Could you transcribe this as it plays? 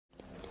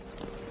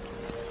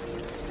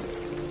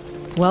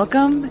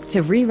Welcome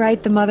to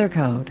Rewrite the Mother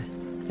Code,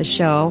 the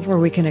show where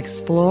we can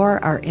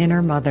explore our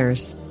inner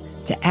mothers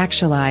to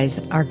actualize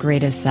our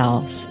greatest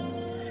selves.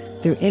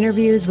 Through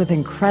interviews with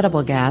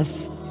incredible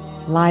guests,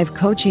 live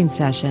coaching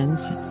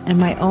sessions, and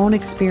my own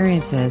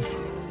experiences,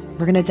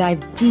 we're going to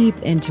dive deep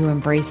into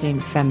embracing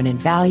feminine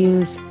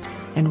values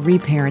and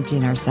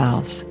reparenting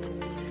ourselves.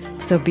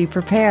 So be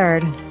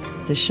prepared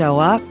to show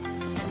up,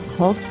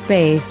 hold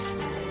space,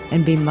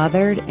 and be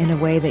mothered in a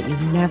way that you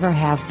never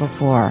have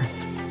before,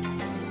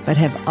 but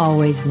have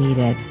always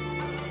needed.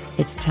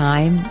 It's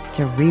time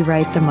to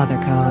rewrite the mother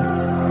code.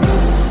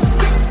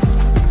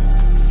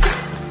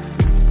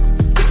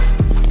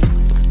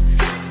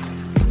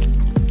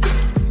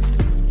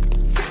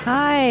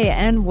 Hi,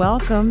 and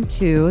welcome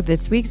to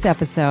this week's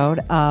episode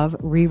of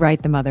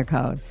Rewrite the Mother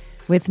Code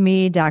with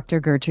me,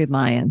 Dr. Gertrude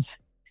Lyons.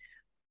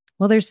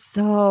 Well, there's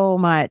so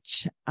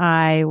much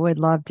I would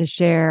love to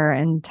share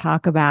and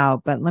talk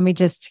about, but let me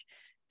just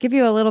give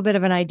you a little bit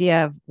of an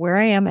idea of where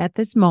I am at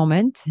this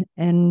moment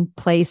and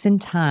place and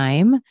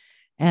time,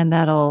 and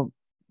that'll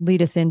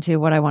lead us into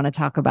what I want to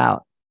talk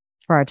about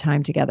for our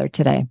time together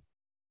today.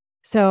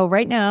 So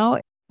right now,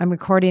 I'm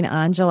recording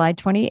on July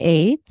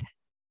 28th.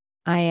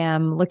 I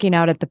am looking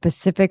out at the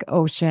Pacific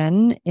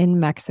Ocean in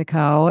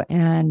Mexico,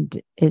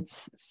 and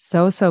it's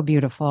so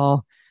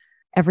beautiful.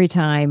 Every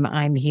time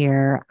I'm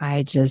here,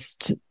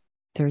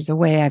 there's a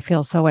way I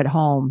feel so at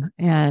home,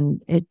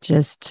 and it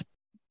just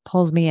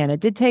pulls me in.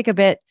 It did take a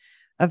bit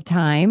of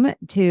time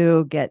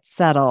to get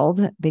settled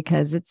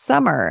because it's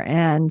summer,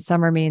 and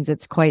summer means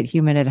it's quite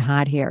humid and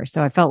hot here.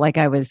 So I felt like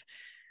I was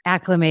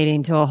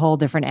acclimating to a whole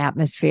different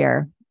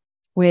atmosphere,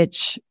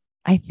 which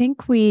I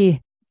think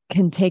we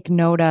can take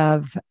note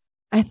of.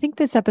 I think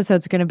this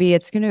episode's going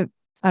to,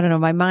 I don't know,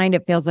 my mind,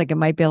 it feels like it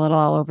might be a little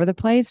all over the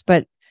place,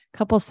 but a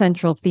couple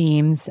central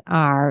themes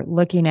are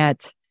looking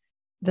at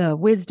the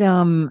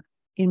wisdom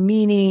in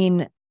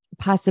meaning,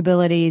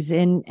 possibilities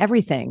in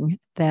everything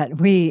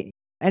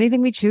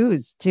anything we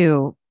choose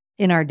to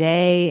in our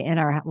day, in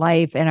our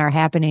life, in our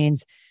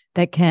happenings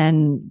that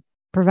can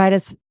provide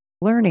us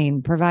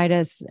learning, provide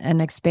us an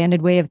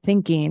expanded way of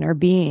thinking or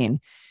being.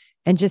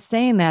 And just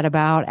saying that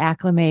about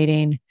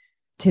acclimating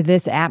to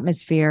this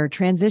atmosphere,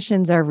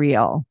 transitions are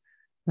real,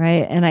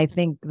 right? And I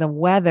think the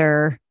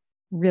weather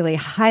really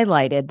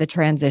highlighted the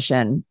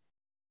transition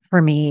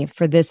for me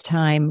for this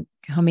time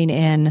coming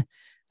in.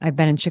 I've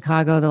been in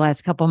Chicago the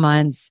last couple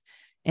months,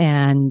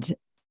 and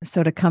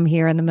so to come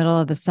here in the middle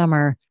of the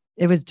summer,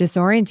 it was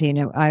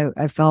disorienting.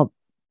 I felt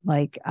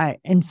like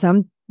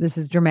this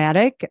is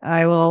dramatic,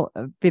 I will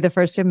be the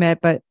first to admit,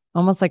 but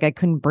almost like I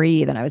couldn't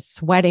breathe and I was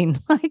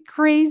sweating like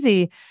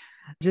crazy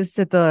just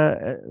with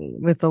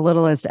the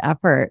littlest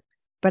effort.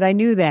 But I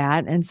knew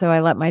that. And so I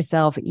let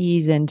myself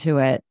ease into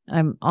it.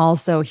 I'm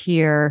also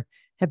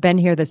have been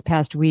here this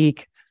past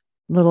week,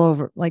 a little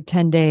over like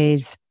 10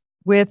 days,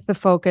 with the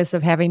focus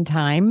of having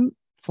time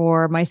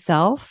for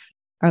myself.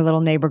 Our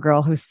little neighbor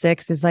girl who's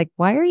 6 is like,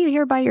 why are you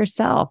here by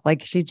yourself?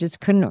 Like she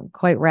just couldn't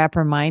quite wrap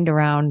her mind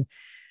around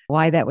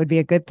why that would be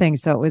a good thing.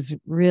 So it was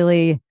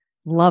really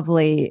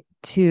lovely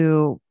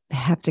to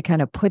have to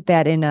kind of put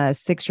that in a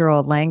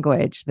 6-year-old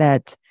language,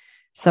 that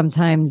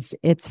sometimes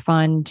it's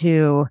fun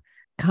to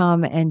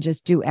come and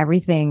just do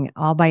everything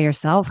all by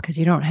yourself because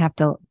you don't have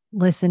to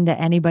listen to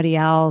anybody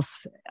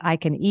else. I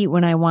can eat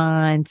when I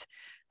want.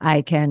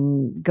 I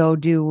can go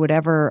do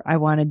whatever I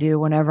want to do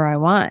whenever I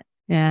want.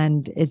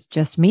 And it's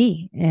just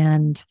me.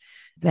 And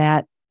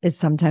that is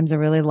sometimes a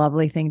really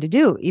lovely thing to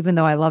do, even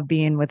though I love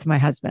being with my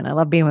husband. I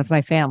love being with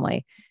my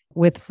family,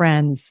 with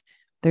friends.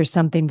 There's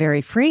something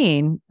very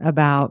freeing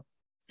about,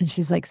 and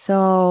she's like,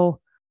 so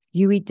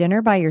you eat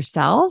dinner by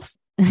yourself?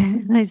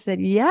 And I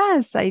said,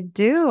 yes, I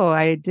do.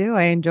 I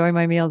enjoy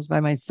my meals by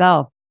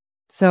myself.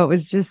 So it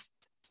was just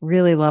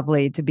really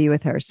lovely to be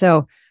with her.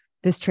 So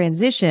this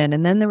transition,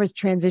 and then there was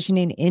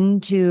transitioning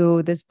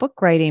into this book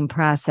writing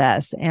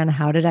process, and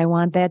how did I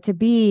want that to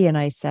be? And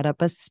I set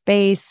up a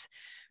space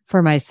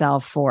for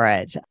myself for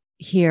it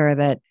here,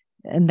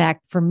 and that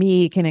for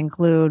me can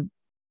include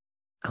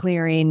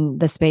clearing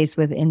the space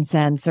with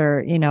incense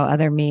or,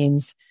 other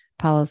means,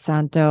 Palo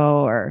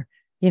Santo, or,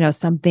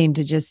 something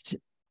to just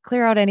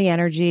clear out any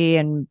energy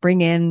and bring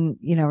in,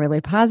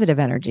 really positive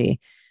energy,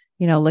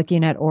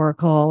 looking at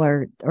oracle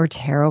or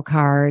tarot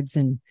cards,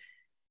 and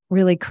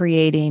really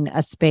creating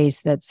a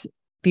space that's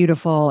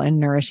beautiful and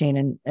nourishing.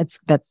 And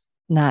that's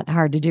not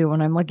hard to do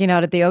when I'm looking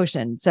out at the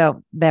ocean.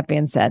 So that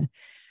being said,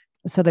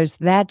 so there's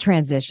that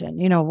transition.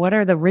 What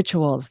are the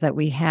rituals that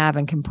we have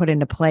and can put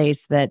into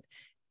place that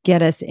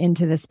get us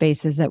into the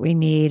spaces that we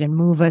need and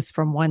move us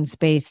from one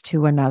space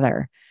to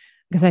another?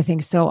 Because I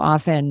think so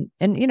often,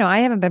 and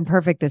I haven't been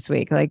perfect this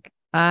week. Like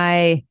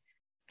I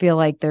feel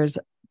like there's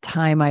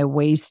time I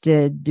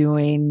wasted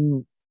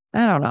doing,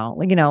 I don't know,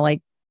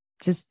 like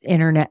just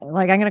internet,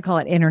 like I'm going to call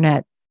it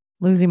internet,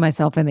 losing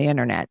myself in the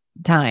internet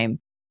time.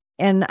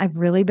 And I've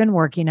really been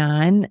working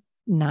on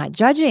not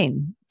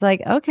judging. It's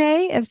like,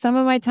 okay, if some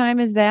of my time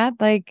is that,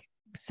 like,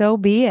 so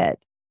be it.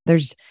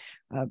 There's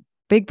a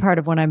big part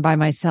of when I'm by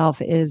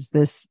myself is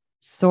this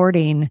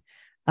sorting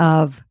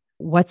of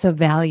what's of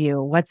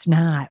value, what's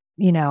not.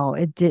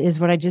 Is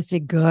what I just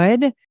did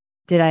good?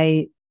 Did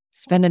I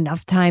spend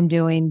enough time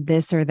doing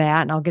this or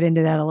that? And I'll get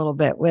into that a little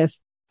bit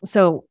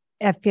so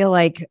I feel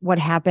like what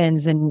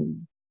happens,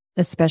 and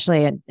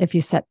especially if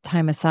you set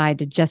time aside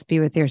to just be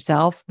with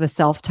yourself, the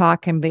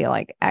self-talk can be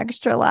like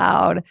extra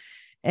loud.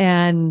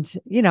 And,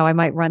 I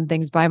might run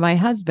things by my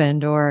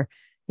husband or,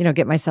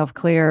 get myself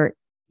clear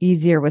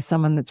easier with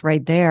someone that's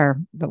right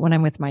there. But when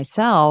I'm with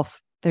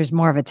myself, there's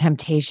more of a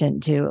temptation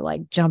to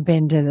like jump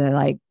into the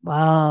like,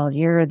 well,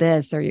 you're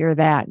this or you're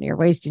that, and you're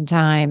wasting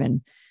time.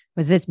 And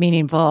was this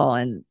meaningful?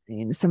 And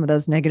some of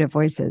those negative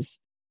voices.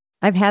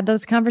 I've had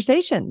those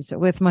conversations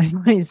with my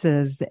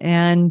voices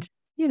and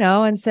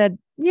said,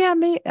 yeah,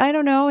 I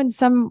don't know. In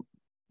some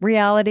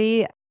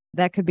reality,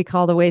 that could be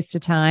called a waste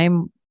of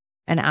time.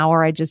 An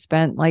hour I just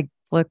spent like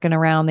looking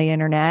around the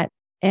internet.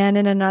 And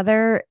in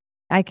another,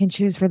 I can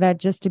choose for that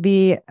just to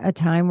be a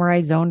time where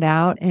I zoned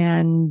out,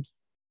 and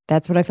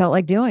that's what I felt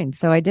like doing.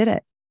 So I did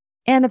it.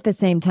 And at the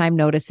same time,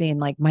 noticing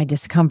like my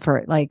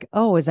discomfort, like,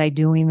 oh, was I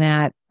doing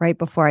that right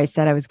before I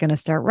said I was going to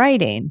start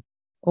writing?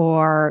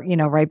 Or,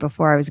 right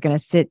before I was going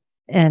to sit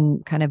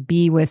and kind of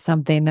be with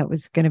something that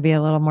was going to be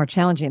a little more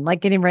challenging, like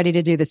getting ready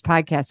to do this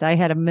podcast. I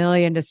had a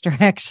million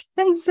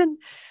distractions and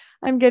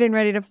I'm getting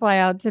ready to fly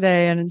out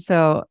today. And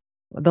so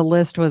the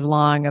list was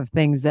long of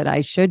things that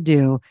I should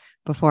do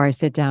before I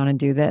sit down and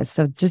do this.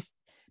 So just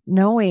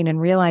knowing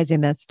and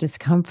realizing that's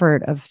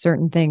discomfort of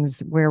certain things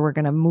where we're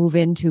going to move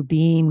into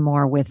being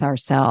more with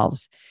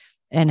ourselves,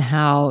 and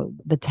how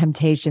the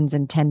temptations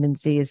and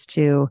tendencies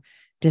to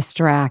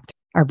distract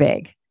are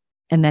big,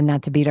 and then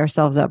not to beat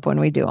ourselves up when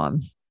we do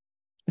them.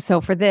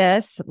 So for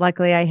this,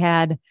 luckily I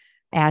had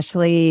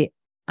Ashley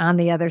on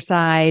the other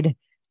side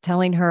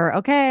telling her,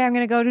 okay, I'm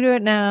going to go to do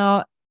it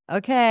now.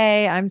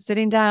 Okay, I'm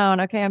sitting down.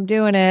 Okay, I'm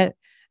doing it.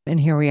 And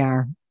here we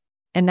are.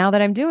 And now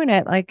that I'm doing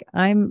it, like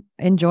I'm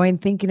enjoying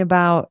thinking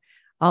about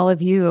all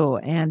of you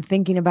and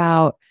thinking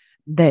about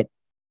that,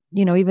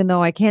 even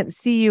though I can't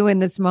see you in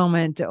this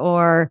moment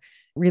or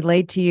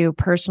relate to you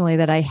personally,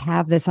 that I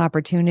have this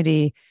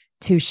opportunity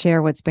to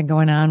share what's been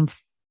going on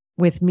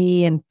with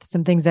me and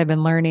some things I've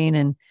been learning.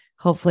 And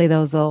hopefully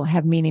those will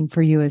have meaning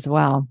for you as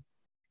well.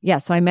 Yeah.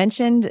 So I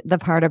mentioned the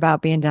part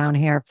about being down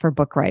here for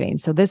book writing.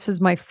 So this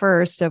was my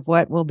first of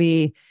what will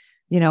be,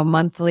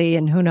 monthly,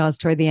 and who knows,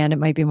 toward the end, it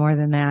might be more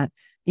than that.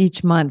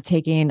 Each month,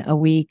 taking a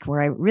week where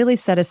I really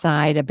set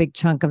aside a big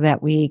chunk of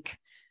that week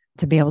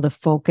to be able to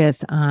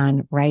focus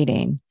on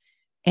writing.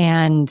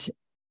 And,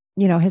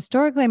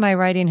 historically, my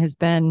writing has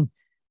been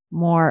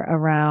more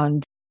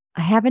around,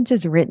 I haven't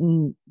just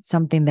written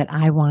something that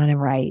I want to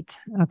write.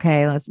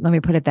 Okay, let me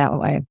put it that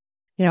way.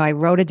 I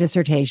wrote a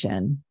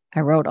dissertation.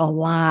 I wrote a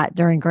lot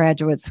during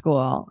graduate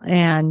school.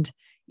 And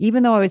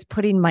even though I was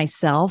putting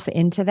myself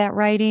into that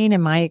writing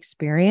and my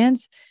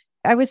experience,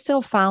 I was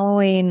still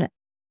following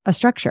a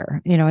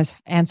structure. I was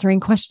answering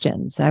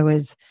questions. I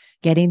was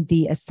getting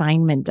the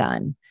assignment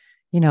done.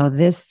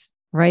 This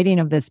writing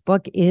of this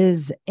book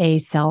is a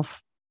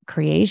self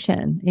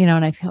creation,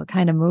 and I feel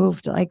kind of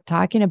moved like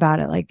talking about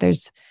it. Like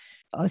there's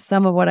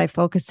some of what I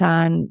focused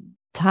on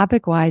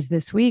topic wise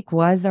this week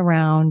was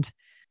around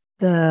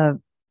the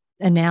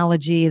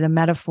analogy, the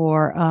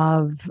metaphor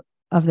of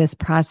this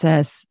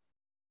process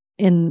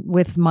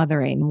with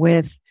mothering,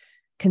 with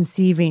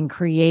conceiving,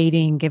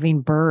 creating, giving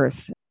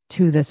birth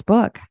to this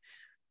book.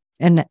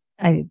 And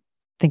I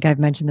think I've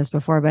mentioned this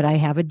before, but I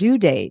have a due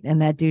date,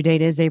 and that due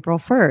date is April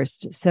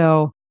 1st.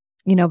 So,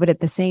 but at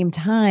the same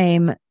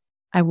time,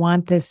 I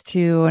want this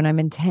to, and I'm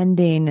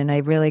intending, and I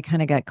really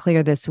kind of got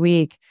clear this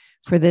week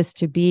for this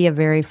to be a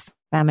very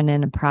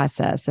feminine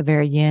process, a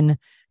very yin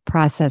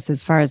process,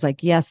 as far as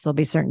like, yes, there'll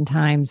be certain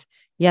times.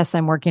 Yes,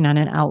 I'm working on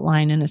an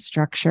outline and a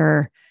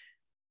structure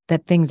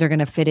that things are going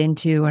to fit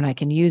into, and I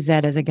can use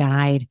that as a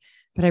guide.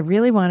 But I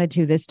really wanted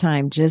to this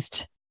time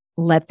just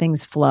let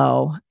things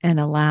flow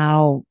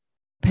and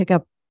pick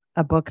up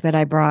a book that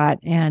I brought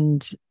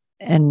and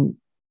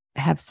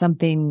have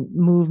something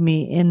move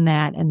me in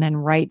that, and then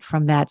write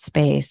from that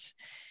space.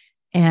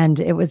 And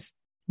it was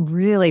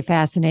really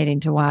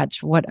fascinating to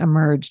watch what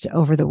emerged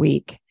over the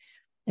week.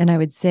 And I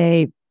would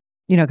say,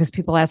 because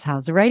people ask,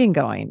 how's the writing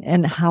going?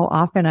 And how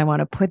often I want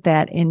to put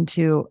that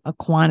into a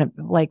quantum,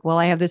 like, well,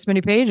 I have this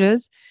many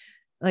pages,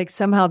 like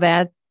somehow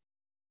that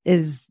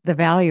is the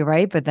value,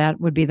 right? But that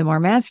would be the more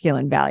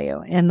masculine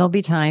value. And there'll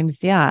be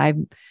times,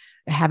 I'm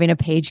having a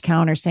page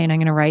count or saying I'm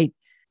going to write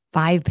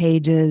 5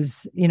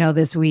 pages,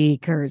 this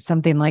week or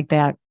something like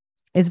that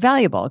is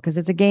valuable because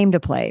it's a game to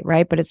play,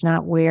 right? But it's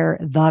not where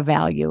the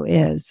value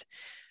is.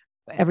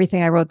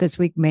 Everything I wrote this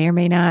week may or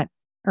may not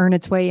earn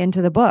its way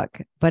into the book,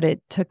 but it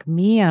took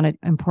me on an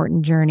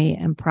important journey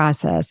and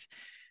process,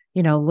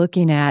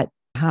 looking at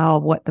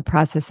what the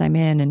process I'm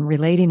in and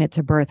relating it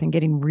to birth and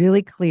getting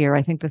really clear.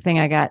 I think the thing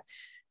I got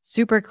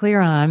super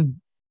clear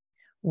on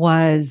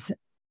was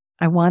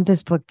I want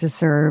this book to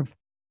serve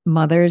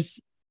mothers.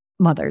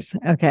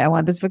 Okay. I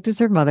want this book to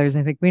serve mothers.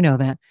 I think we know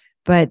that.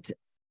 But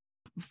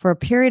for a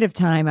period of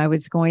time, I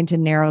was going to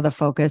narrow the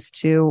focus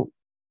to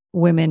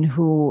women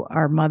who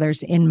are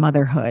mothers in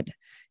motherhood,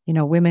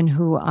 women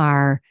who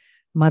are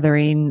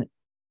mothering,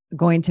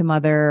 going to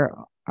mother,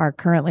 are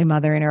currently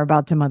mothering, or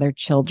about to mother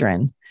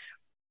children,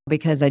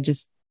 because I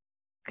just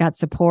got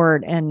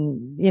support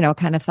and,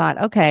 kind of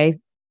thought, okay.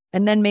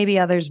 And then maybe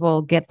others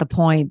will get the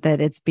point that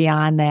it's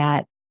beyond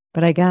that.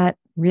 But I got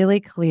really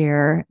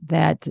clear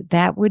that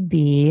that would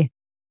be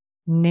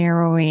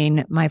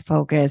narrowing my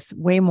focus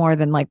way more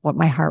than like what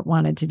my heart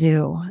wanted to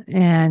do.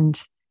 And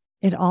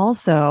it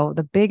also,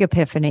 the big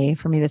epiphany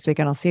for me this week,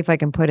 and I'll see if I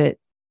can put it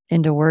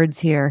into words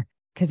here,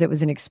 because it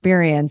was an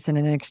experience, and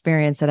an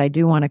experience that I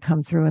do want to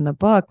come through in the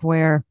book,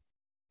 where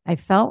I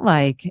felt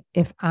like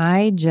if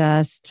I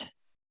just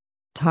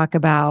talk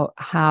about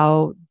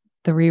how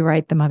the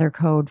Rewrite the Mother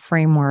Code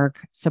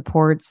framework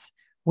supports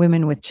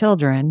women with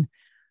children,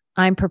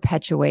 I'm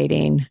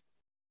perpetuating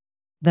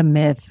the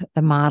myth,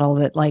 the model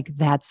that like,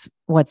 that's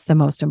what's the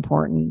most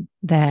important,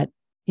 that,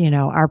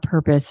 our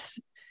purpose,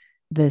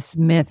 this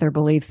myth or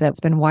belief that's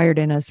been wired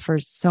in us for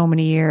so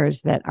many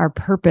years, that our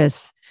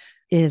purpose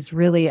is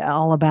really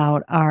all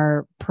about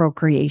our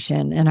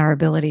procreation and our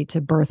ability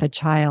to birth a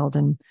child.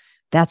 And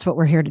that's what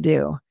we're here to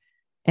do.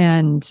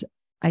 And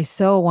I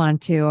so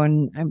want to,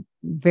 and I'm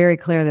very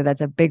clear that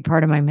that's a big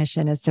part of my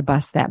mission, is to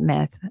bust that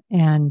myth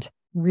and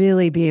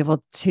really be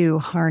able to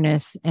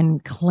harness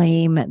and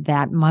claim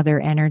that mother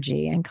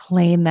energy, and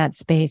claim that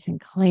space,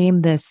 and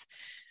claim this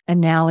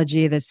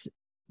analogy, this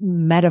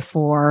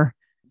metaphor,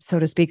 so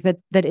to speak,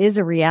 that is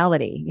a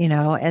reality.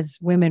 As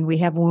women, we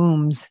have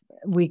wombs,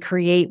 we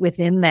create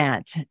within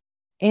that.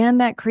 And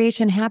that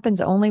creation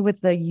happens only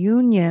with the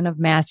union of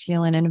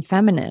masculine and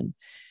feminine.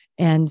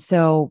 And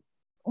so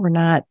we're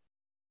not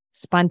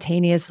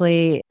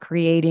spontaneously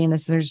creating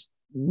this. There's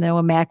no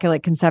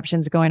immaculate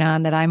conceptions going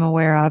on that I'm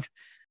aware of.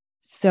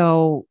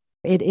 So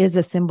it is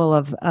a symbol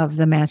of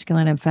the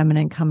masculine and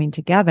feminine coming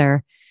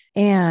together.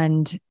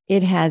 And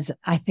it has,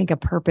 I think, a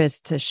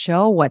purpose to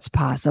show what's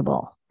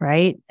possible,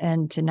 right?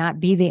 And to not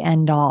be the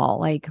end all.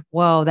 Like,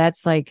 whoa,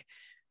 that's like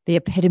the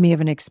epitome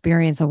of an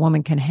experience a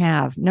woman can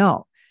have.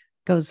 No,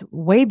 it goes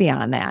way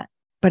beyond that.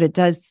 But it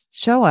does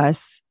show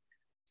us,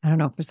 I don't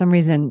know, for some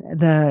reason,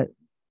 the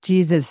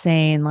Jesus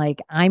saying,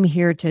 like, I'm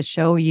here to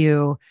show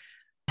you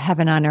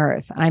heaven on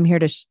earth. I'm here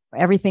to,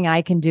 everything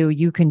I can do,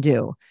 you can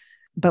do.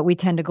 But we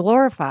tend to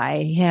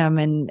glorify him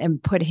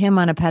and put him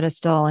on a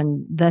pedestal,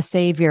 and the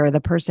savior, the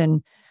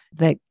person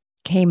that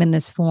came in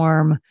this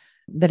form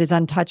that is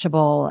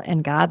untouchable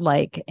and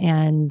godlike.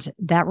 And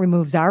that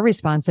removes our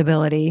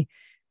responsibility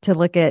to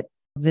look at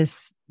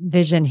this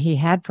vision he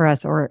had for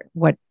us, or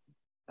what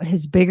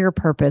his bigger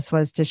purpose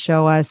was, to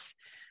show us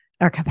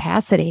our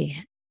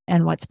capacity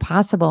and what's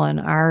possible in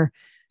our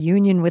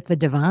union with the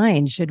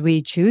divine, should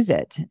we choose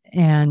it.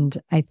 And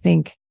I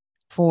think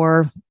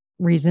for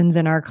reasons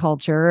in our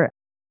culture,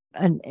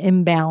 an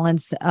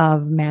imbalance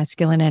of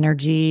masculine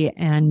energy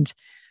and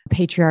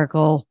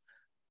patriarchal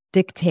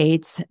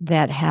dictates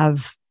that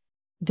have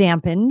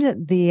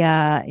dampened the,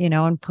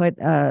 and put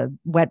a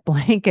wet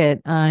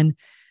blanket on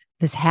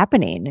this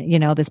happening,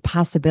 this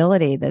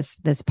possibility,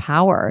 this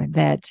power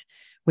that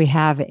we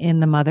have in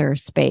the mother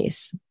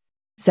space.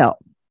 So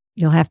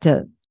you'll have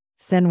to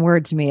send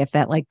word to me if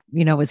that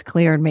was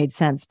clear and made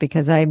sense,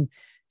 because I'm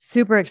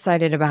super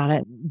excited about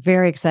it.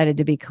 Very excited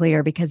to be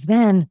clear, because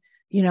then,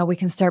 we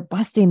can start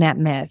busting that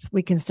myth.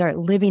 We can start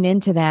living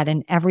into that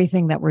in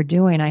everything that we're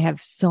doing. I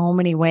have so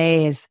many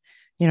ways,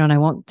 and I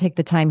won't take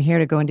the time here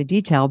to go into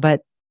detail, but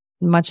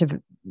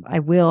I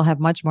will have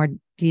much more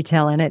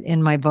detail in it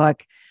in my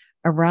book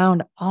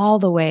around all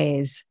the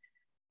ways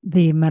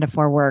the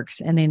metaphor works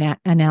and the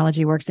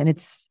analogy works. And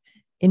it's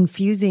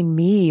infusing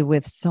me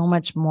with so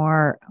much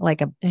more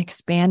like an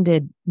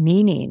expanded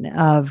meaning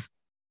of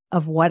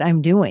what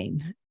I'm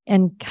doing,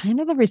 and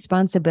kind of the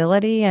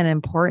responsibility and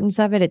importance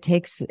of it. It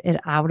takes it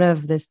out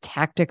of this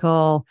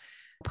tactical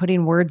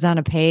putting words on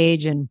a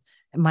page, and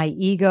my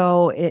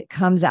ego, it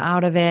comes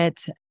out of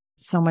it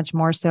so much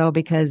more so,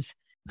 because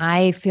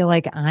I feel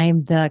like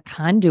I'm the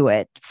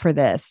conduit for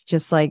this,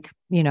 just like,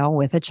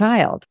 with a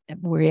child.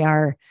 We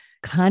are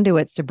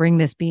conduits to bring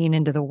this being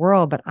into the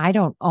world, but I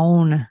don't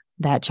own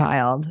that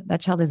child.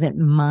 That child isn't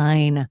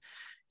mine,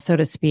 so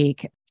to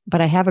speak.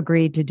 But I have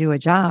agreed to do a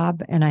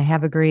job, and I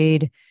have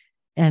agreed,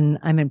 and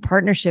I'm in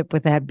partnership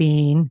with that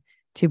being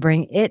to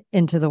bring it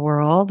into the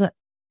world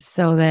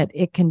so that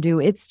it can do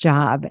its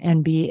job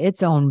and be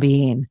its own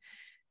being.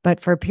 But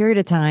for a period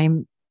of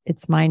time,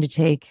 it's mine to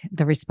take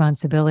the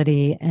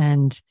responsibility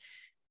and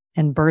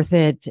birth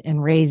it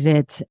and raise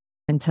it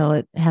until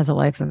it has a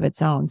life of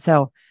its own.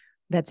 So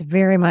that's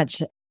very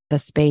much the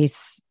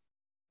space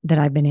that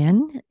I've been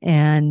in,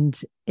 and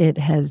it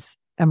has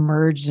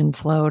emerged and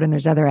flowed. And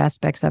there's other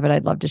aspects of it.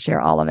 I'd love to share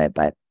all of it,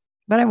 but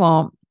I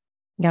won't.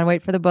 Got to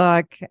wait for the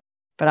book,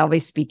 but I'll be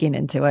speaking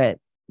into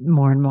it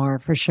more and more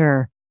for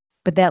sure.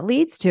 But that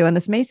leads to, and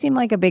this may seem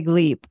like a big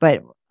leap,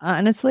 but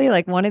honestly,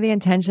 like one of the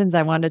intentions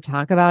I wanted to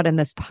talk about in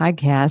this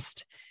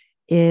podcast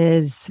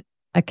is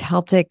a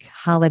Celtic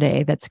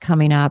holiday that's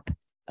coming up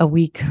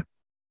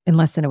in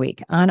less than a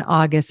week, on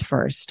August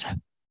 1st.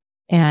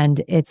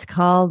 And it's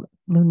called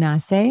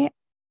Lunasa.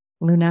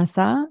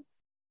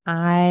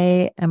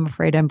 I am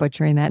afraid I'm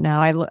butchering that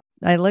now.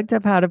 I looked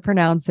up how to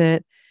pronounce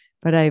it,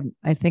 but I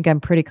think I'm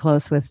pretty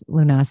close with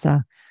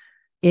Lunasa.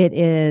 It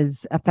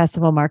is a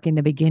festival marking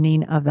the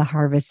beginning of the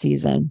harvest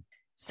season.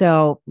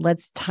 So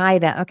let's tie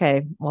that.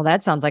 Okay, well,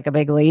 that sounds like a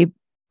big leap.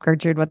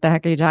 Gertrude, what the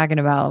heck are you talking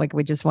about? Like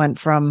we just went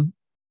from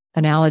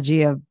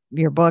analogy of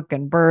your book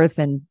and birth,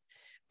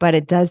 but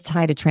it does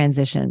tie to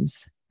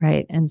transitions,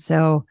 right? And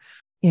so,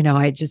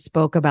 I just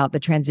spoke about the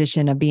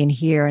transition of being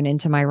here and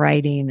into my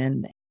writing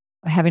and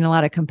having a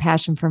lot of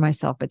compassion for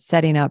myself, but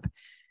setting up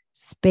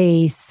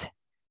space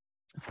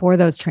for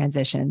those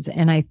transitions.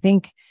 And I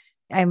think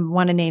I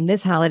want to name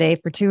this holiday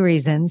for two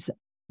reasons.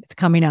 It's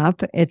coming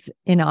up. It's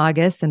in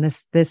August, and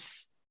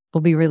this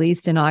will be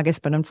released in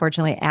August, but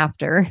unfortunately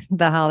after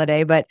the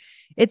holiday. But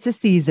it's a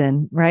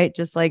season, right?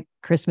 Just like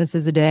Christmas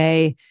is a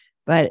day,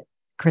 but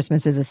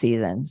Christmas is a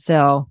season.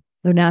 So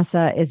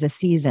Lunasa is a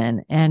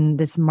season, and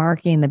this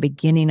marking the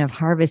beginning of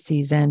harvest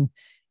season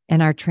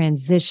and our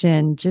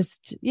transition.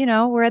 Just,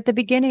 we're at the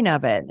beginning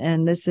of it.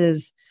 And this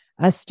is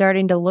us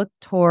starting to look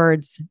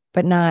towards,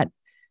 but not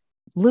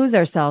lose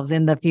ourselves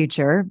in the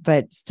future,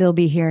 but still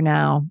be here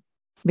now,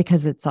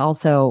 because it's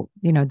also,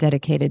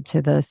 dedicated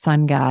to the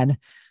sun god.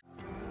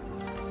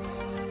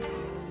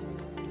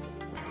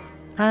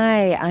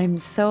 Hi, I'm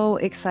so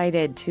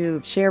excited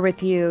to share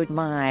with you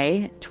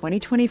my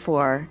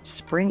 2024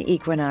 Spring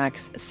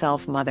Equinox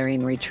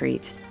Self-Mothering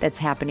Retreat that's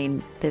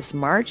happening this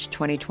March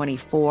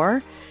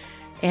 2024.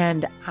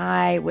 And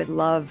I would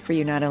love for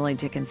you not only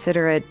to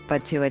consider it,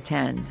 but to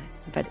attend.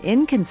 But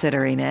in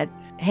considering it,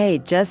 hey,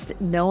 just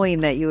knowing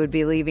that you would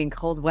be leaving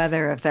cold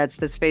weather, if that's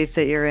the space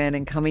that you're in,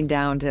 and coming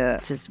down to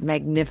just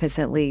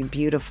magnificently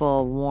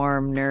beautiful,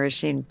 warm,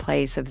 nourishing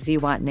place of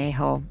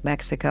Zihuatanejo,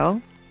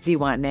 Mexico.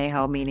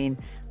 Zihuatanejo meaning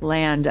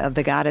land of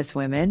the goddess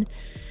women,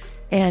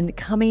 and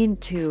coming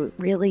to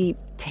really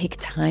take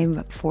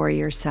time for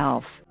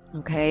yourself.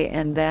 Okay.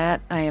 And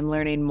that I am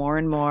learning more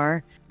and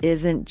more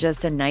isn't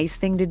just a nice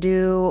thing to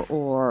do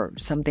or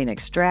something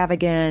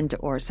extravagant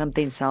or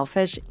something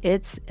selfish.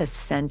 It's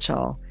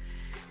essential.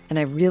 And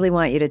I really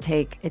want you to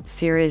take it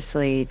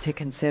seriously, to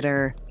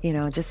consider,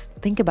 just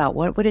think about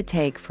what would it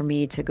take for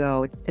me to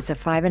go. It's a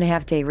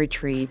 5.5-day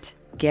retreat,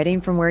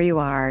 getting from where you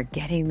are,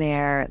 getting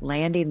there,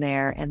 landing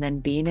there, and then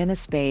being in a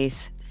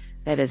space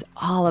that is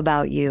all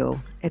about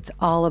you. It's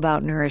all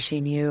about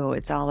nourishing you.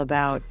 It's all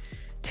about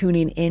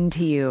tuning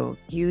into you,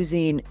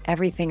 using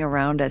everything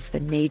around us, the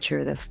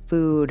nature, the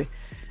food,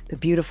 the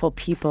beautiful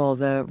people,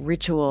 the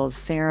rituals,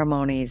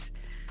 ceremonies.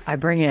 I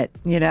bring it,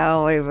 we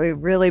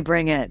really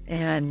bring it.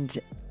 And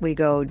we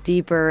go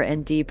deeper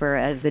and deeper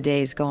as the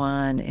days go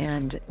on,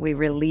 and we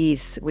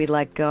release, we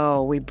let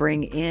go, we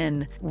bring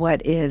in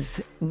what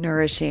is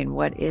nourishing,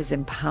 what is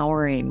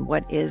empowering,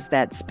 what is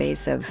that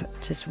space of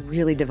just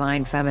really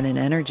divine feminine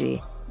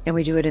energy. And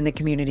we do it in the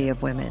community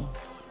of women.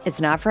 It's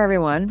not for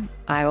everyone.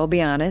 I will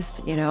be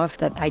honest, if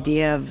that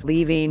idea of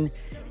leaving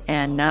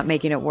and not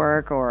making it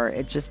work, or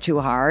it's just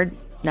too hard,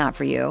 not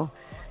for you.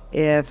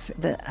 If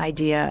the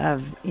idea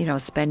of,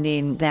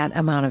 spending that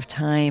amount of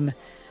time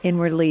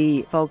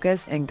inwardly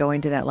focused and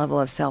going to that level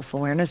of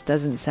self-awareness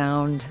doesn't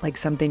sound like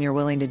something you're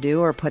willing to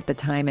do or put the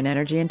time and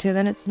energy into,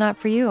 then it's not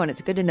for you. And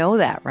it's good to know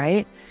that,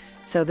 right?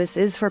 So this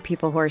is for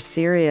people who are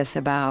serious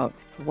about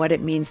what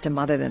it means to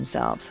mother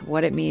themselves,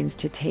 what it means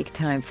to take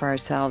time for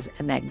ourselves,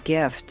 and that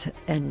gift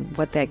and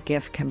what that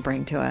gift can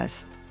bring to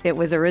us. It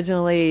was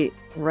originally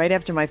right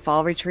after my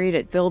fall retreat.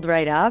 It filled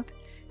right up.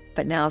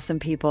 But now some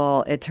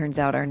people, it turns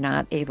out, are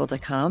not able to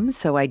come.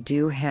 So I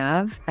do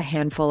have a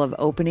handful of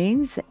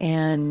openings.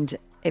 And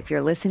if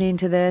you're listening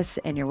to this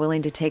and you're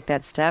willing to take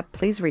that step,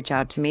 please reach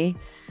out to me.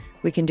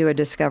 We can do a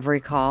discovery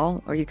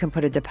call, or you can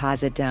put a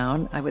deposit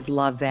down. I would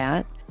love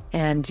that.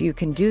 And you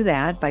can do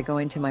that by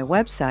going to my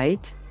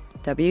website,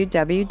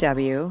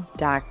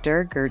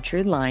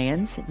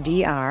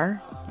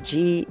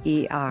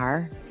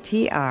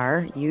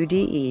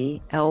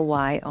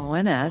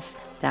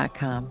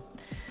 www.drgertrudelyons.com.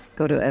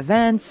 Go to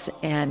events,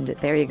 and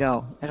there you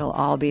go. It'll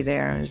all be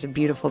there. There's a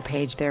beautiful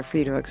page there for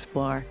you to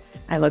explore.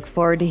 I look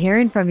forward to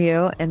hearing from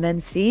you and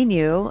then seeing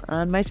you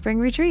on my spring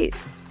retreat.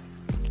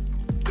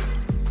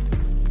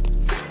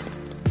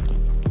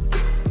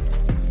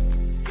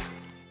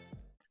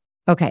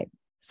 Okay,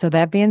 so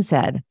that being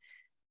said,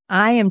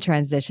 I am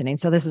transitioning.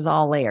 So this is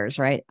all layers,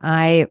 right?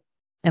 I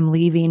am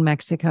leaving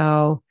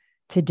Mexico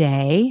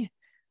today.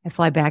 I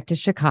fly back to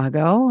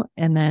Chicago,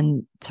 and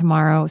then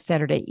tomorrow,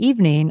 Saturday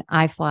evening,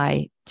 I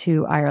fly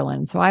to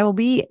Ireland. So I will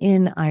be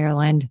in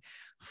Ireland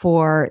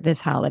for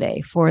this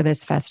holiday, for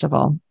this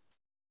festival.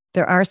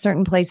 There are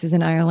certain places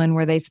in Ireland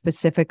where they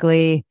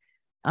specifically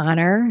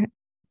honor.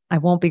 I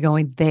won't be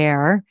going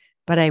there,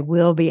 but I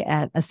will be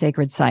at a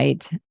sacred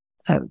site,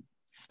 a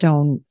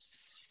stone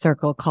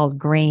circle called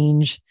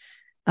Grange,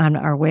 on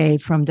our way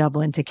from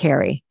Dublin to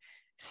Kerry.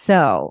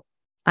 So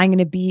I'm going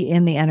to be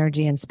in the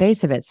energy and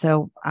space of it.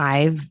 So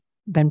I've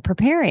been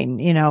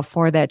preparing,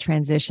 for that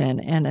transition,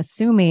 and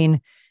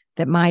assuming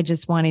that my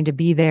just wanting to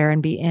be there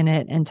and be in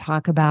it and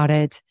talk about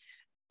it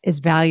is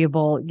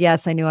valuable.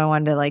 Yes, I knew I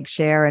wanted to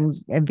share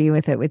and be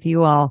with it with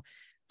you all,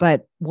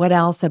 But what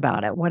else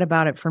about it? What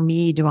about it for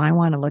me do I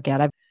want to look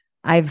at?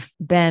 I've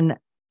been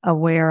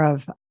aware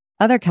of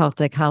other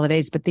Celtic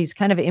holidays, but these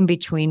kind of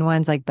in-between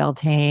ones like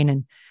Beltane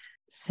and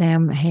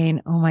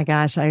Samhain. Oh my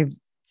gosh, I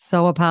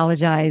so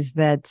apologize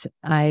that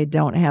I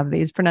don't have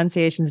these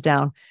pronunciations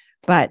down.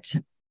 But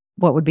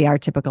what would be our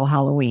typical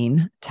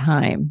Halloween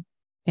time,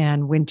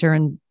 and winter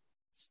and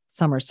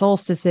summer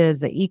solstices,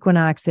 the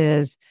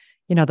equinoxes,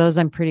 those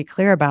I'm pretty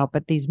clear about.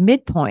 But these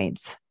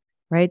midpoints,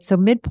 right? So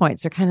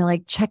midpoints are kind of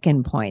like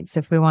check-in points,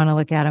 if we want to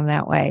look at them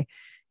that way.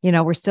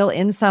 We're still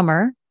in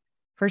summer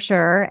for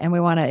sure, and we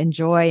want to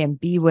enjoy and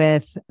be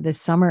with this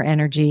summer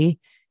energy,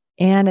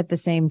 and at the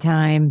same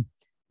time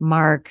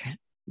mark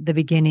the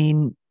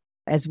beginning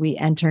as we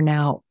enter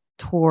now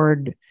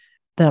toward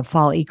the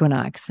fall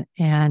equinox,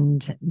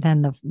 and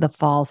then the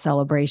fall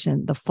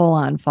celebration, the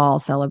full-on fall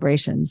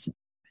celebrations.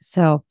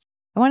 So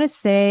I want to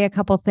say a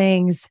couple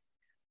things,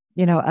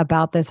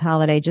 about this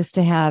holiday, just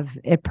to have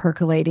it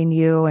percolating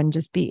you and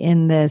just be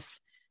in this,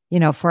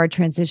 for our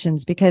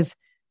transitions. Because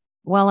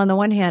while on the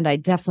one hand, I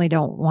definitely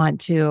don't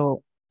want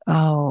to,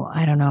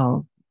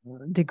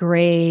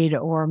 degrade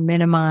or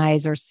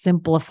minimize or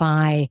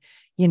simplify,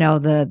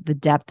 the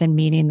depth and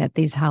meaning that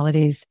these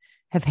holidays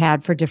have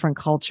had for different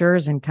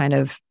cultures and kind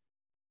of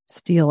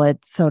steal it,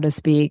 so to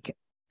speak.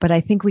 But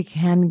I think we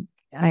can,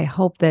 I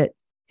hope that,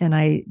 and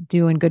I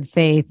do in good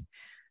faith,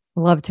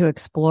 love to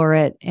explore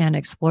it and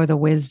explore the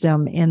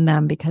wisdom in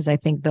them, because I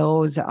think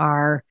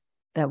that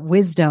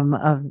wisdom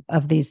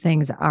of these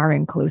things are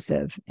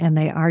inclusive and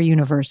they are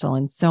universal.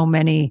 And so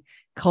many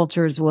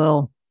cultures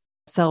will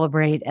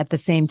celebrate at the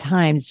same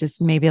times,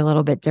 just maybe a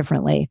little bit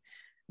differently.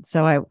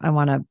 So I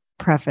want to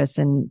preface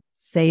and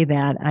say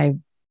that I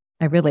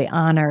really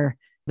honor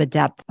the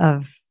depth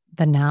of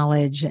the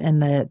knowledge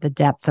and the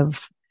depth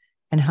of,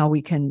 and how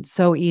we can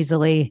so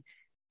easily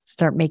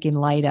start making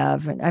light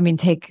of. I mean,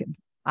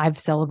 I've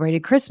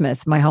celebrated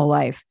Christmas my whole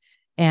life,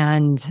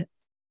 and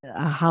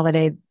a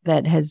holiday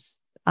that has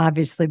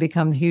obviously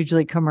become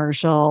hugely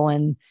commercial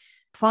and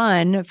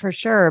fun for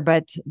sure,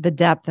 but the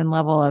depth and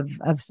level of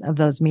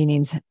those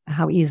meanings,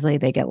 how easily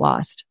they get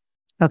lost.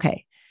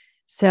 Okay.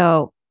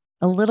 So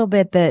a little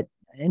bit that,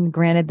 and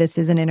granted, this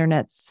is an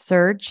internet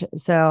search,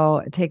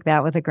 so take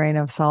that with a grain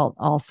of salt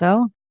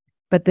also.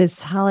 But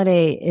this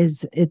holiday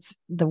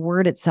the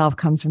word itself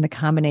comes from the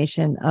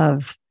combination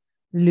of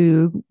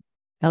Lug,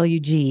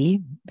 L-U-G,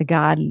 the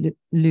god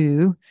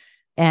Lu,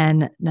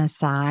 and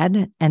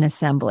Nasad, an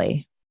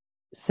assembly.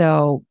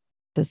 So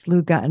this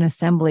Lug got an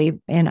assembly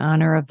in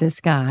honor of this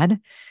god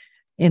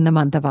in the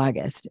month of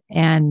August.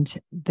 And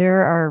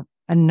there are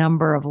a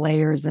number of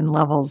layers and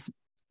levels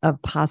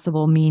of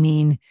possible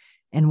meaning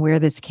and where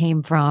this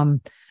came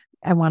from.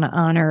 I want to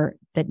honor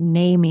that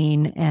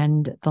naming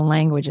and the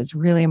language is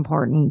really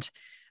important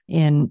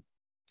in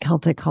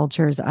Celtic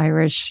cultures,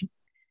 Irish,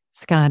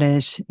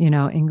 Scottish,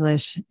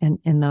 English, and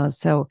in those.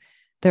 So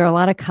there are a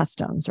lot of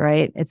customs,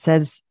 right? It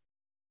says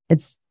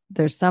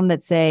there's some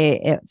that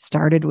say it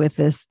started with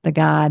the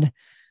god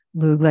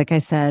Lug, like I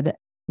said,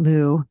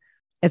 Lu,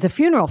 as a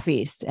funeral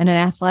feast and an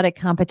athletic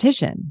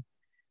competition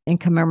in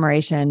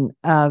commemoration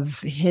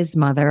of his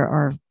mother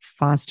or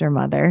foster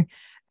mother,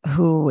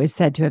 who is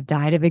said to have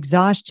died of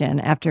exhaustion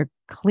after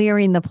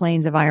clearing the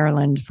plains of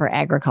Ireland for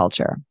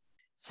agriculture.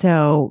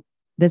 So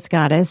this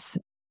goddess,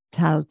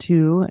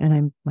 Taltu, and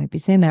I might be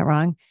saying that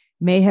wrong,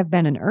 may have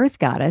been an earth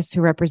goddess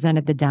who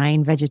represented the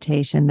dying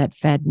vegetation that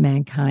fed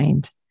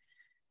mankind.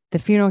 The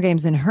funeral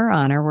games in her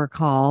honor were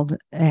called,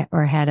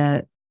 or had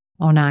a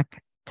Onak,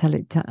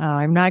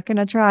 I'm not going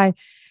to try,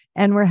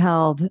 and were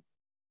held,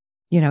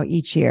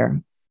 each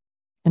year.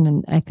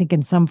 And I think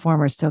in some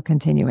form are still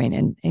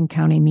continuing in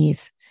County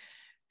Meath.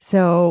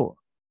 So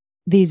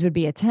these would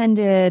be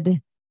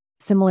attended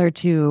similar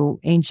to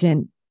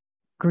ancient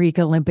Greek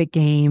Olympic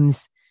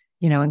Games,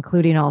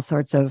 including all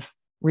sorts of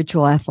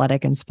ritual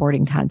athletic and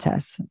sporting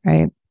contests,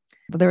 right?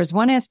 But there was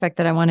one aspect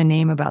that I want to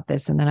name about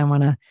this, and then I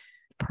want to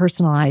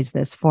personalize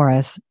this for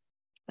us.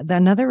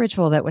 Another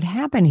ritual that would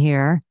happen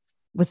here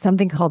was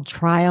something called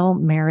trial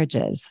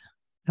marriages,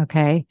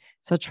 okay?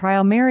 So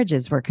trial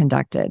marriages were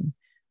conducted,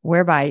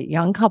 whereby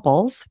young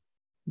couples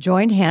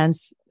joined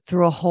hands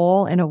through a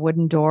hole in a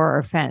wooden door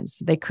or fence.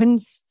 They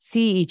couldn't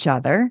see each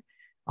other.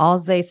 All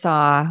they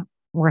saw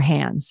were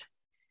hands.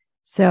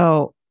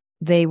 So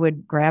they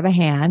would grab a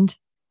hand,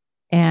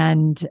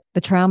 and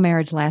the trial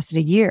marriage lasted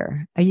a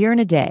year and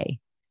a day,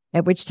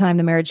 at which time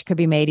the marriage could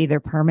be made either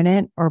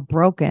permanent or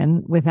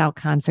broken without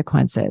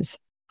consequences.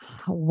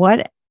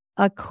 What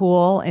a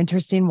cool,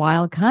 interesting,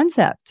 wild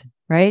concept,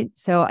 right?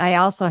 So I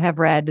also have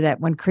read that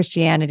when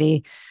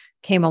Christianity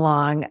came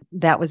along,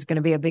 that was going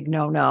to be a big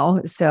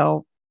no-no.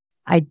 So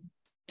I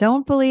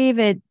don't believe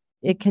it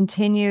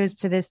continues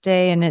to this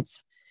day in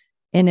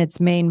its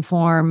main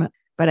form,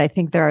 but I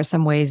think there are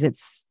some ways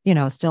it's,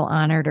 still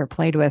honored or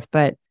played with.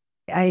 But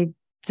I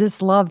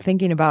just love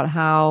thinking about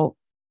how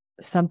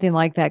something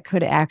like that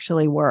could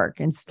actually work,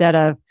 instead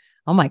of,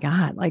 oh my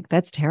God, like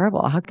that's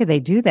terrible. How could they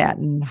do that?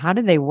 And how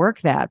did they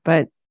work that?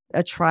 But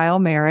a trial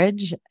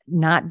marriage,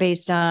 not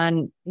based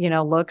on,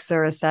 looks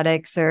or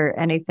aesthetics or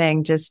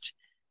anything, just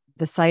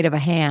the sight of a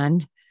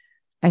hand,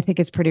 I think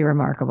is pretty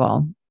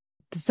remarkable.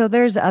 So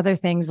there's other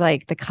things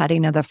like the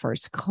cutting of the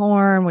first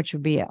corn, which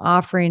would be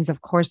offerings.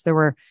 Of course, there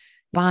were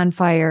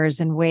bonfires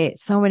and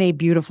so many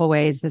beautiful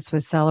ways this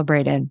was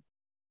celebrated.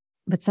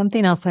 But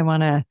something else I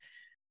want to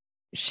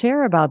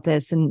share about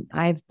this, and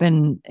I've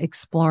been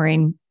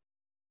exploring,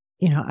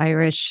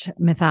 Irish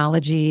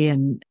mythology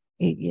and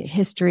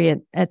history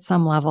at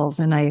some levels,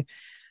 and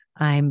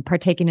I'm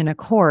partaking in a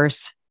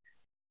course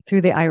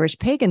through the Irish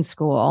Pagan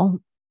School.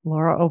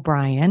 Laura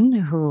O'Brien,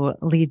 who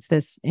leads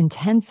this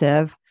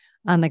intensive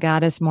on the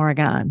goddess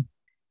Morrigan.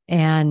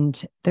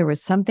 And there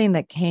was something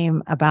that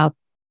came about,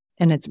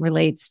 and it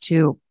relates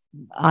to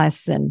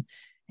us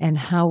and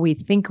how we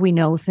think we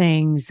know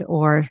things,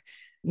 or,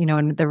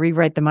 in the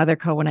Rewrite the Mother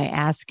Code, when I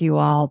ask you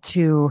all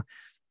to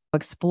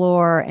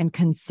explore and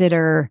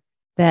consider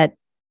that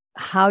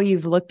how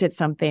you've looked at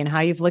something,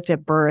 how you've looked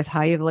at birth,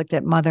 how you've looked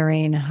at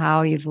mothering,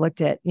 how you've looked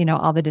at,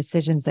 all the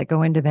decisions that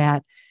go into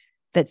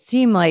that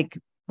seem like,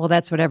 well,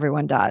 that's what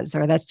everyone does,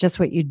 or that's just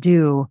what you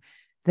do,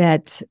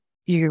 that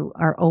you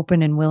are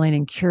open and willing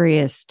and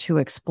curious to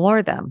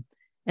explore them.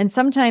 And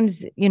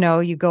sometimes,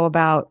 you go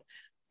about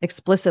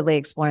explicitly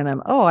exploring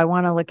them. Oh, I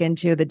want to look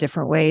into the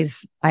different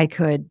ways I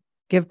could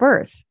give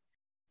birth,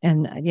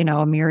 and,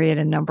 a myriad,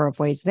 a number of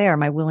ways there.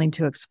 Am I willing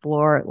to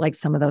explore like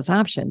some of those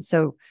options?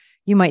 So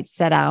you might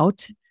set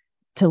out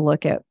to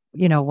look at,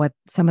 what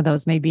some of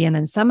those may be. And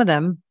then some of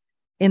them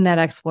in that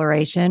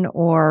exploration,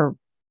 or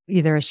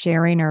either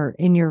sharing or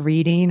in your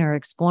reading or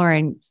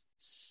exploring,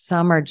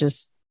 some are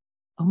just,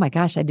 oh my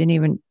gosh, I didn't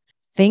even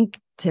think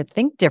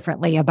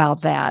differently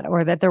about that,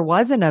 or that there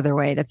was another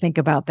way to think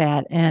about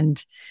that.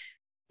 And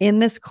in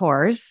this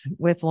course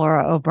with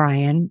Laura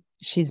O'Brien,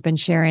 she's been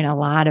sharing a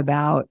lot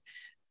about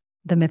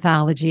the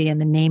mythology and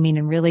the naming,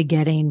 and really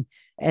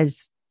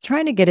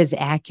trying to get as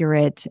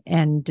accurate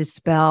and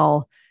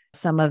dispel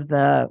some of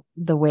the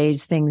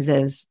ways things,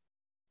 as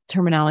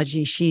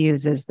terminology she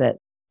uses, that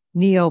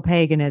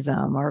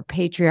neo-paganism or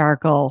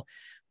patriarchal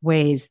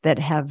ways that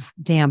have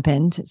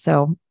dampened.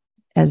 So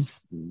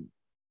as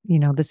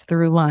this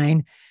through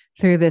line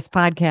through this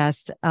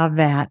podcast of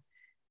that,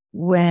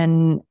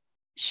 when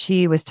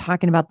she was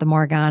talking about the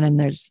Morrigan, and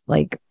there's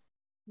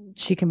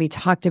she can be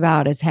talked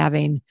about as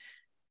having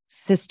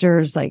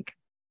sisters, like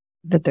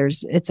that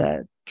it's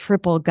a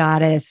triple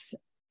goddess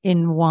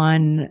in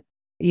one,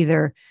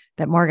 either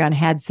that Morrigan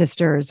had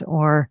sisters,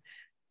 or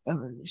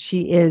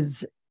she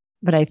is.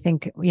 But I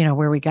think,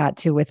 where we got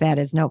to with that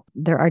is, no,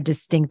 there are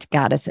distinct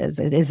goddesses.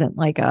 It isn't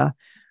like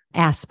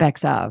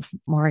aspects of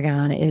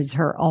Morrigan is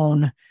her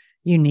own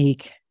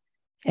unique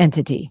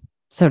entity,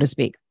 so to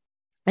speak.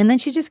 And then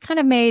she just kind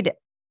of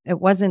it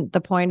wasn't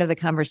the point of the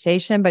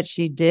conversation, but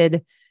she's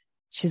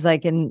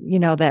like, and,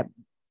 that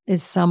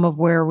is some of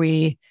where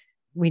we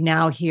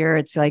now hear,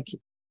 it's like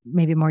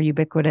maybe more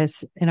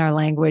ubiquitous in our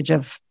language,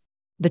 of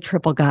the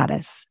triple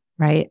goddess,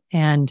 right?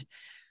 And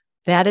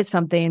that is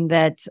something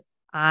that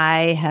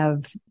I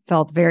have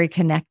felt very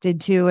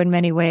connected to in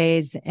many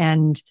ways.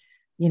 And,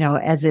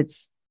 as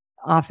it's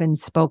often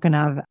spoken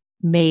of,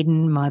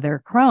 maiden,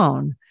 mother,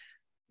 crone.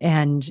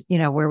 And,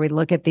 where we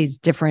look at these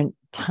different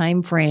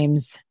time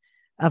frames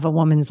of a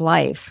woman's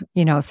life,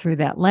 through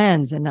that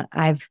lens. And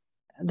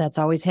that's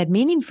always had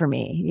meaning for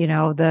me,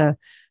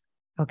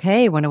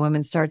 when a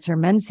woman starts her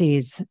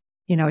menses,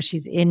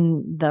 she's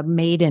in the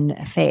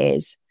maiden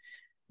phase.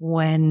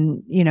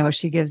 When,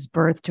 she gives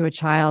birth to a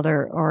child,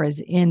 or is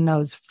in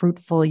those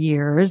fruitful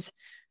years,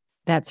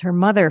 that's her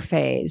mother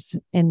phase.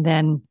 And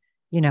then,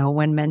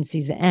 when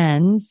menses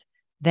ends,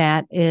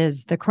 that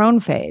is the crone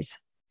phase.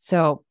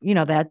 So,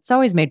 that's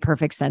always made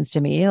perfect sense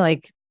to me,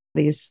 like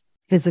these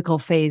physical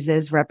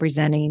phases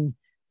representing,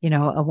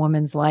 a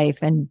woman's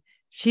life. And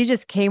she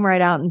just came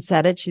right out and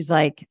said it. She's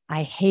like,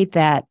 I hate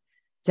that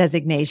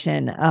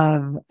designation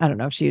of, I don't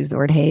know if she used the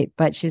word hate,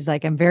 but she's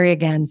like, I'm very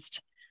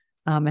against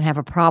and have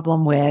a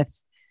problem with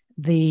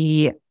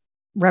the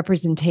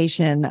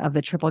representation of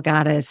the triple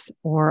goddess,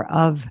 or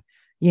of,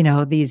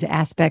 these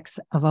aspects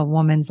of a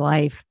woman's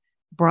life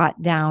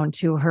brought down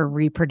to her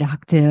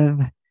reproductive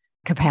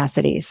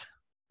capacities,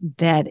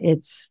 that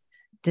it's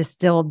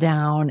distilled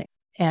down.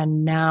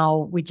 And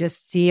now we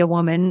just see a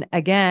woman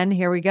again,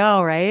 here we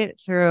go, right?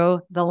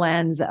 Through the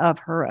lens of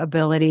her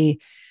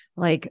ability,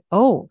 like,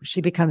 oh,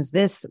 she becomes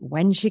this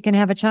when she can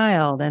have a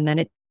child. And then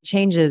it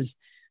changes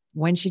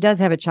when she does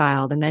have a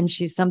child. And then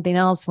she's something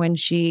else when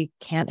she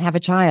can't have a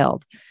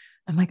child.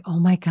 I'm like, oh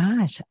my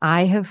gosh,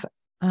 I have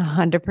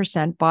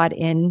 100% bought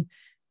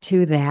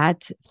into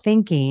that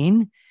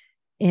thinking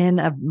in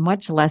a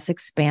much less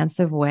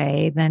expansive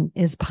way than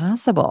is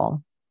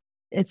possible.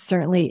 It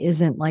certainly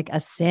isn't like a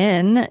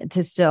sin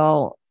to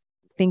still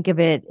think of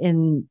it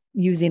in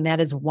using that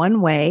as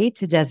one way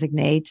to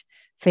designate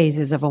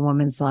phases of a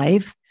woman's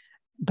life.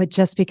 But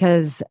just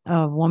because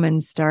a woman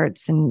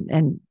starts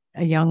and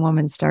a young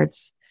woman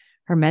starts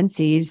her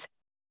menses,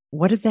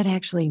 what does that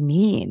actually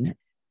mean?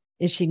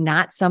 is she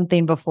not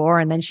something before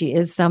and then she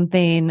is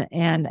something?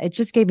 And it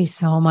just gave me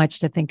so much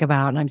to think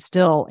about. And I'm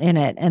still in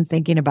it and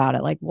thinking about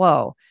it like,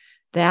 whoa,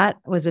 that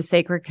was a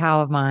sacred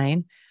cow of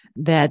mine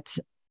that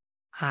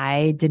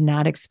I did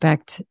not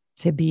expect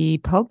to be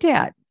poked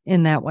at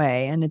in that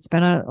way. And it's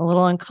been a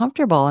little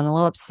uncomfortable and a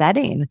little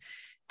upsetting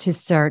to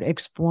start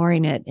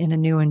exploring it in a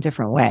new and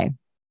different way.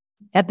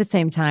 At the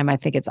same time, I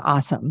think it's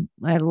awesome.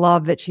 I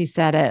love that she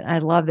said it. I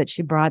love that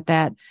she brought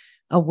that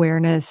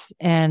awareness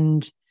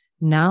and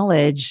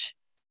knowledge.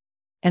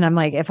 And I'm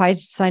like, if I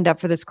signed up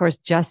for this course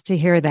just to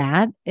hear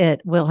that,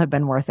 it will have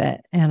been worth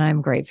it. And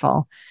I'm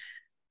grateful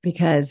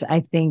because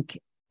I think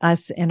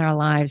us in our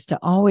lives to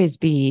always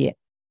be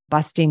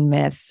busting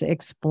myths,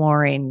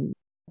 exploring,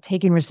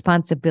 taking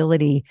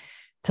responsibility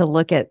to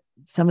look at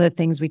some of the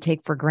things we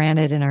take for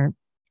granted in our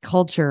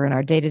culture and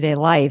our day-to-day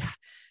life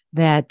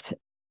that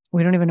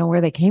we don't even know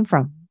where they came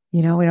from.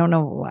 We don't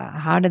know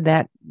how did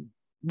that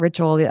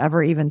ritual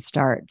ever even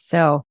start.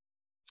 So,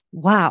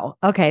 wow.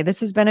 Okay.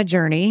 This has been a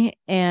journey.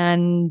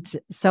 And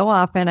so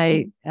often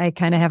I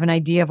kind of have an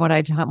idea of what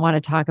I want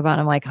to talk about.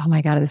 I'm like, oh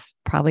my God, this is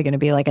probably going to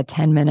be like a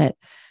 10-minute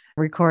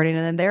recording.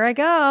 And then there I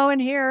go.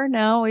 And here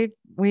now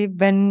we've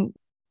been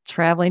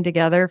traveling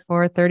together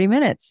for 30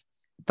 minutes,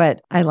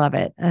 but I love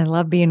it. I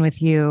love being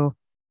with you.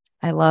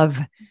 I love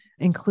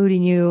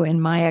including you in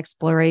my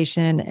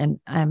exploration. And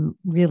I'm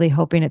really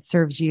hoping it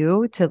serves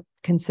you to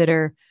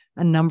consider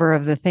a number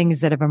of the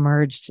things that have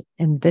emerged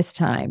in this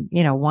time,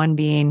 one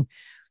being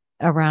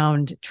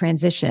around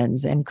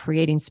transitions and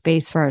creating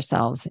space for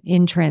ourselves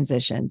in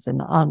transitions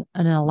and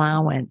an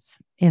allowance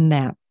in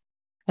that.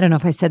 I don't know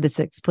if I said this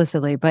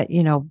explicitly, but,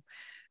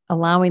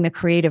 allowing the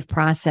creative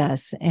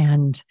process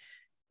and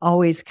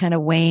always kind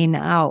of weighing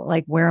out,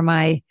 like, where am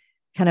I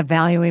kind of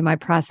valuing my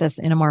process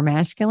in a more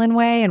masculine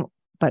way?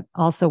 But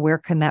also where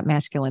can that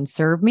masculine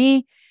serve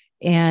me?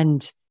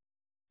 And,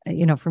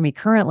 for me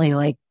currently,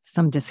 like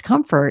some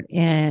discomfort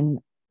in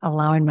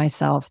allowing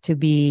myself to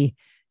be,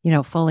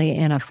 fully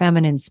in a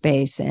feminine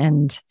space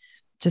and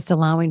just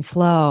allowing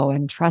flow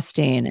and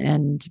trusting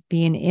and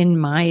being in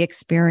my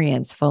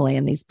experience fully.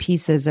 And these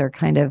pieces are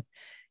kind of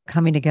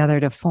coming together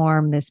to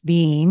form this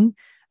being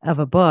of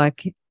a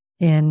book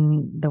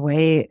in the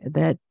way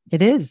that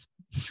it is.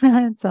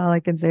 That's all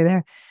I can say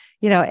there,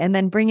 and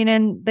then bringing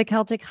in the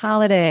Celtic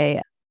holiday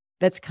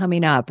that's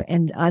coming up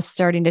and us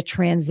starting to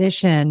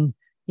transition,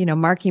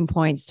 marking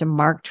points to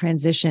mark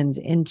transitions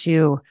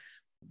into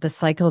the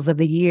cycles of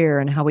the year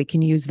and how we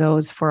can use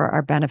those for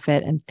our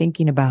benefit and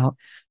thinking about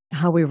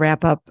how we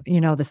wrap up,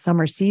 the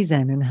summer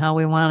season and how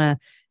we want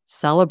to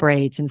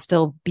celebrate and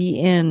still be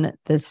in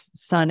this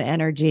sun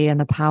energy and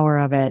the power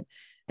of it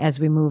as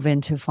we move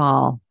into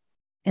fall.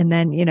 And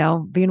then,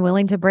 being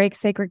willing to break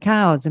sacred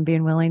cows and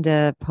being willing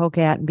to poke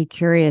at and be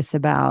curious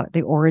about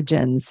the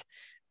origins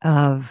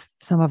of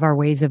some of our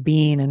ways of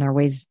being and our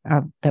ways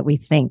that we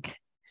think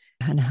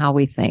and how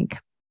we think.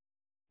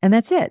 And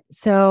that's it.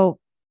 So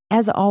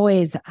as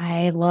always,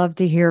 I love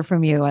to hear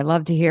from you. I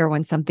love to hear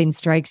when something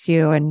strikes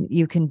you, and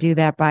you can do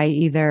that by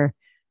either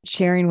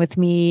sharing with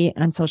me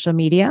on social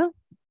media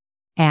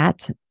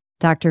at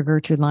Dr.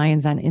 Gertrude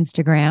Lyons on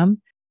Instagram,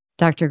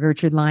 Dr.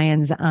 Gertrude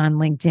Lyons on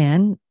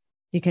LinkedIn.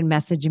 You can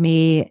message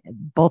me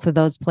both of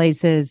those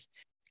places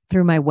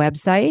through my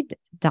website,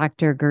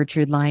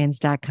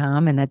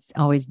 drgertrudelyons.com. And that's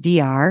always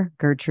Dr.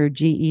 Gertrude,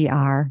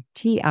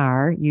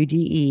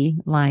 GERTRUDE,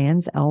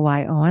 Lyons,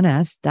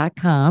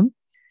 LYONS.com.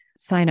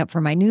 Sign up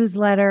for my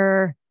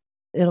newsletter.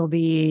 It'll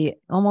be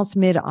almost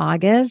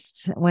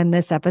mid-August when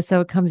this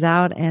episode comes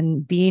out.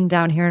 And being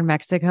down here in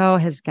Mexico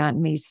has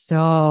gotten me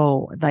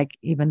so,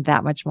 even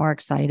that much more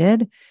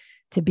excited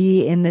to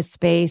be in this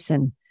space,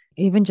 and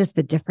even just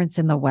the difference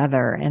in the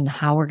weather and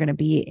how we're going to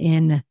be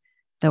in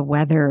the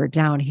weather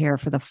down here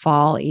for the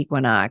fall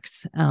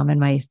equinox, and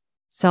my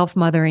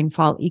self-mothering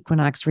fall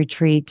equinox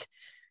retreat,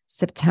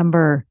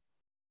 September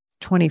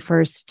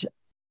 21st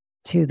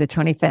to the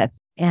 25th.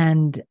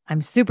 And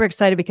I'm super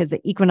excited because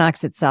the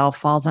equinox itself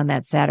falls on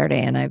that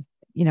Saturday. And I've,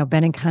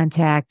 been in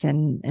contact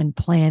and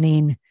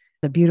planning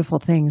the beautiful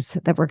things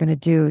that we're going to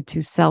do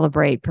to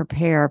celebrate,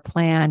 prepare,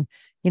 plan,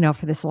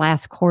 for this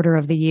last quarter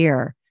of the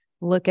year.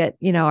 Look at,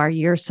 our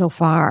year so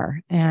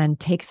far and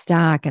take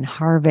stock and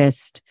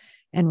harvest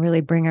and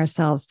really bring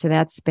ourselves to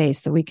that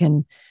space so we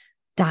can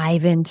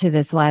dive into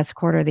this last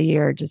quarter of the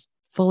year, just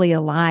fully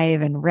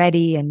alive and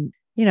ready and,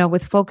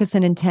 with focus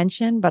and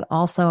intention, but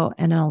also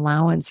an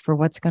allowance for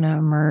what's going to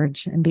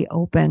emerge and be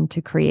open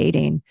to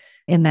creating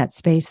in that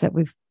space that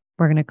we're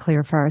going to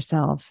clear for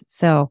ourselves.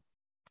 So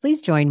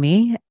please join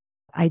me.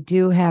 I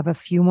do have a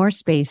few more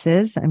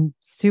spaces. I'm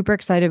super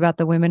excited about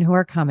the women who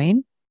are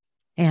coming,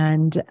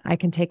 and I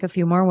can take a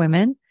few more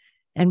women.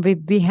 And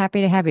we'd be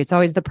happy to have you. It's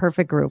always the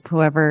perfect group.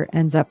 Whoever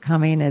ends up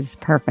coming is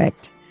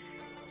perfect.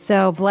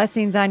 So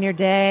blessings on your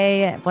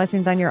day,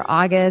 blessings on your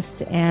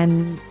August,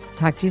 and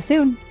talk to you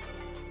soon.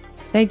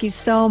 Thank you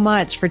so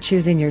much for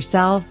choosing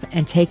yourself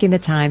and taking the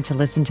time to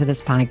listen to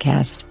this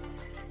podcast.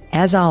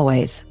 As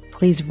always,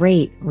 please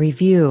rate,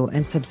 review,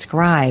 and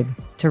subscribe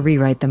to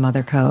Rewrite the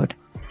Mother Code.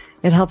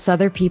 It helps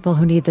other people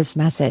who need this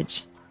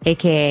message.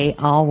 aka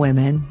all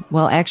women,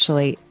 well,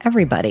 actually,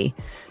 everybody,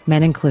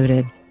 men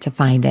included, to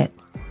find it.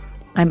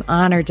 I'm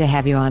honored to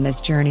have you on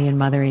this journey in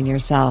mothering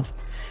yourself.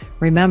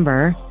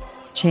 Remember,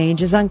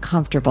 change is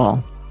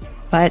uncomfortable,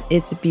 but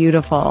it's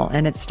beautiful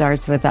and it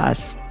starts with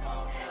us.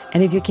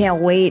 And if you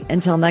can't wait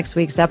until next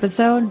week's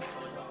episode,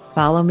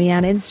 follow me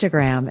on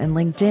Instagram and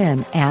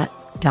LinkedIn at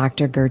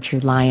Dr.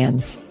 Gertrude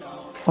Lyons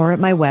or at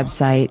my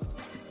website,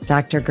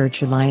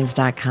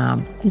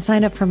 drgertrudelyons.com, and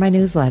sign up for my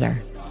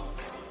newsletter.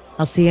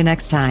 I'll see you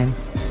next time.